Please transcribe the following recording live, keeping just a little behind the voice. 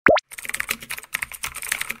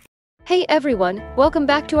Hey everyone, welcome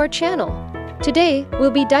back to our channel. Today,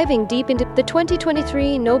 we'll be diving deep into the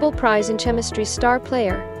 2023 Nobel Prize in Chemistry star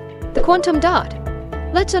player, the quantum dot.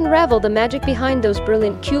 Let's unravel the magic behind those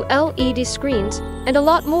brilliant QLED screens and a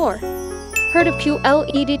lot more. Heard of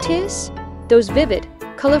QLEDs? Those vivid,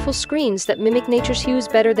 colorful screens that mimic nature's hues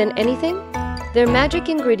better than anything? Their magic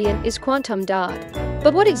ingredient is quantum dot.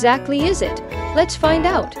 But what exactly is it? Let's find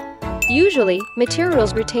out. Usually,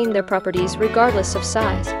 materials retain their properties regardless of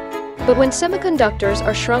size. But when semiconductors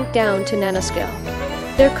are shrunk down to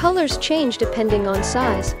nanoscale, their colors change depending on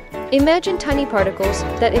size. Imagine tiny particles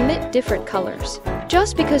that emit different colors,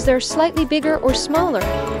 just because they're slightly bigger or smaller.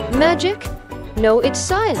 Magic? No, it's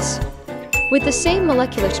science. With the same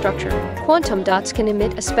molecular structure, quantum dots can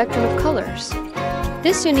emit a spectrum of colors.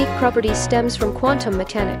 This unique property stems from quantum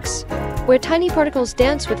mechanics, where tiny particles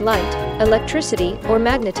dance with light, electricity, or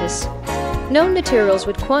magnetism. Known materials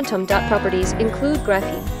with quantum dot properties include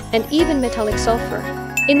graphene and even metallic sulfur.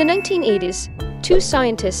 In the 1980s, two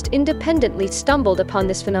scientists independently stumbled upon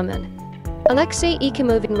this phenomenon. Alexey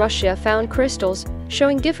Ekimov in Russia found crystals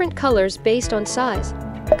showing different colors based on size.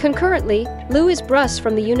 Concurrently, Brus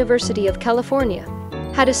from the University of California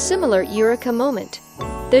had a similar eureka moment.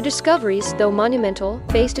 Their discoveries, though monumental,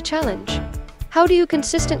 faced a challenge. How do you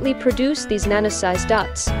consistently produce these nano-sized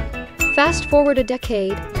dots? Fast forward a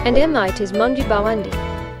decade, and MIT's Moungi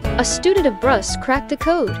Bawendi, a student of Brus, cracked the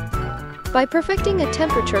code. By perfecting a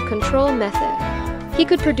temperature control method, he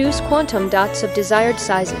could produce quantum dots of desired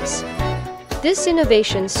sizes. This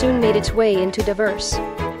innovation soon made its way into diverse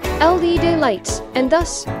LED lights, and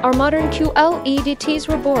thus, our modern QLEDs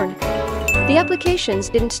were born. The applications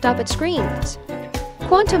didn't stop at screens.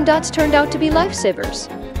 Quantum dots turned out to be lifesavers,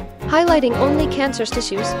 highlighting only cancerous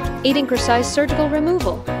tissues, aiding precise surgical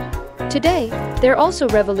removal. Today, they're also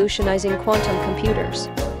revolutionizing quantum computers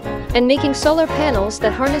and making solar panels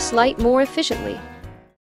that harness light more efficiently.